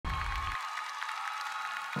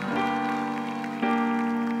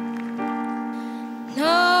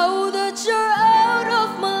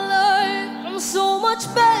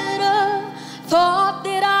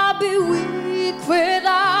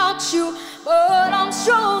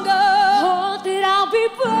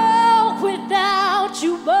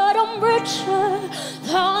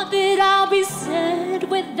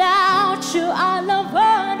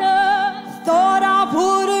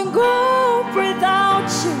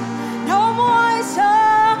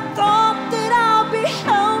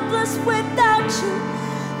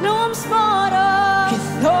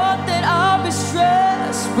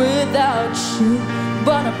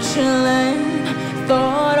ocean lane.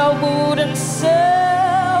 Thought I wouldn't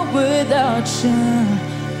sail without you.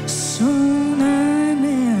 Soon I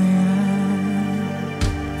knew.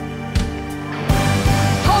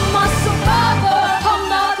 I'm a survivor. I'm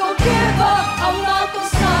not gonna give up. I'm not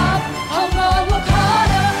gonna stop. I'm gonna work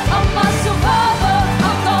harder. I'm a survivor.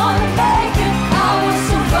 I'm gonna make it. I will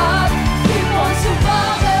survive. Keep on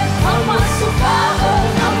surviving. I'm a survivor.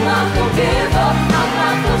 I'm not gonna give up. I'm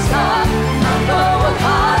not gonna stop. I'm gonna work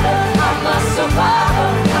harder. I'm a survivor.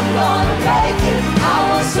 I'm gonna make it. I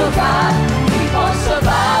will survive. Keep on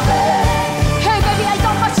surviving. Hey baby, I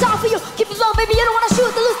got much time for you. Keep it low, baby. You don't wanna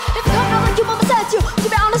shoot the loose. If you come out like you, mama said to you. To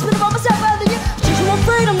be honest with myself rather than you. Choose your own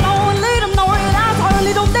freedom, no one lead them, no one out. I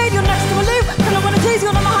really don't need you next to me. Leave. Cause I wanna tease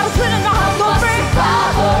you, know how to spin and know how to go free.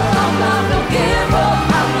 Survivor. I'm not gonna give up.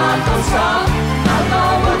 I'm not gonna stop. I'm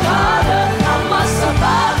gonna work harder. I'm a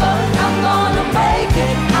survivor. I'm gonna make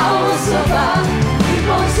it. I will survive. Keep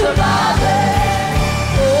on surviving.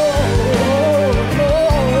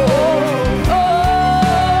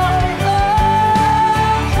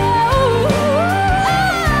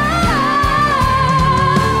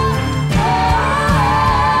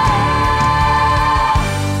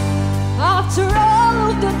 After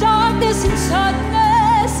all of the darkness inside